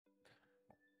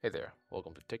Hey there,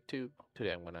 welcome to TechTube.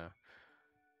 Today I'm gonna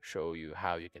show you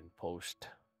how you can post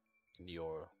in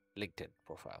your LinkedIn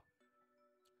profile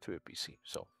through your PC.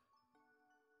 So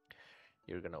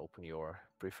you're gonna open your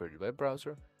preferred web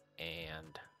browser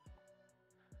and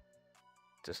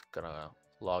just gonna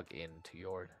log into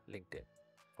your LinkedIn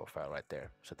profile right there.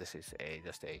 So this is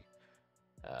just a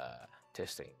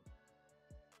testing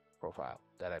profile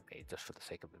that I made just for the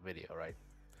sake of the video, right?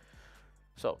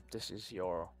 So this is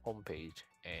your home page,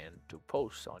 and to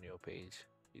post on your page,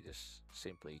 you just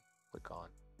simply click on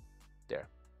there.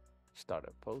 Start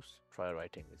a post, try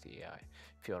writing with the AI.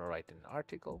 If you want to write an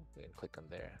article, you can click on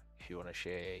there. If you want to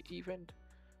share an event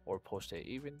or post an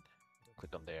event,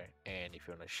 click on there. And if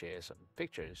you want to share some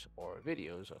pictures or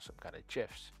videos or some kind of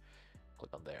GIFs,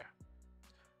 click on there.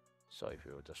 So if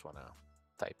you just want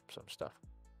to type some stuff,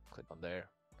 click on there.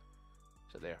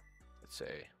 So there, let's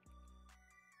say,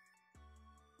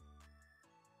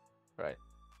 right.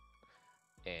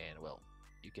 And well,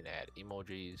 you can add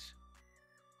emojis,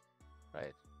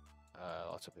 right?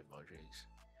 Lots of emojis.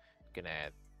 You can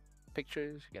add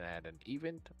pictures, you can add an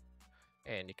event,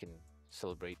 and you can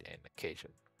celebrate an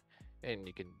occasion, and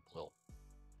you can well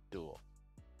do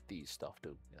these stuff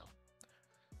too,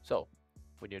 so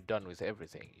when you're done with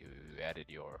everything, you added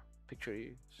your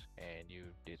pictures and you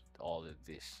did all of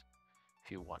this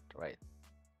if you want, right?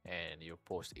 And your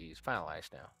post is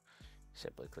finalized now.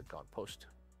 Simply click on post,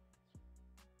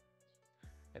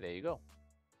 and there you go,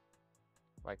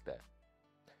 like that.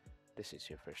 This is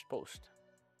your first post.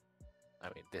 I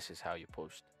mean, this is how you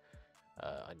post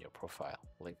on your profile,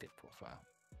 LinkedIn profile.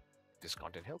 If this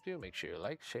content helped you, make sure you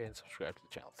like, share, and subscribe to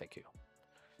the channel. Thank you.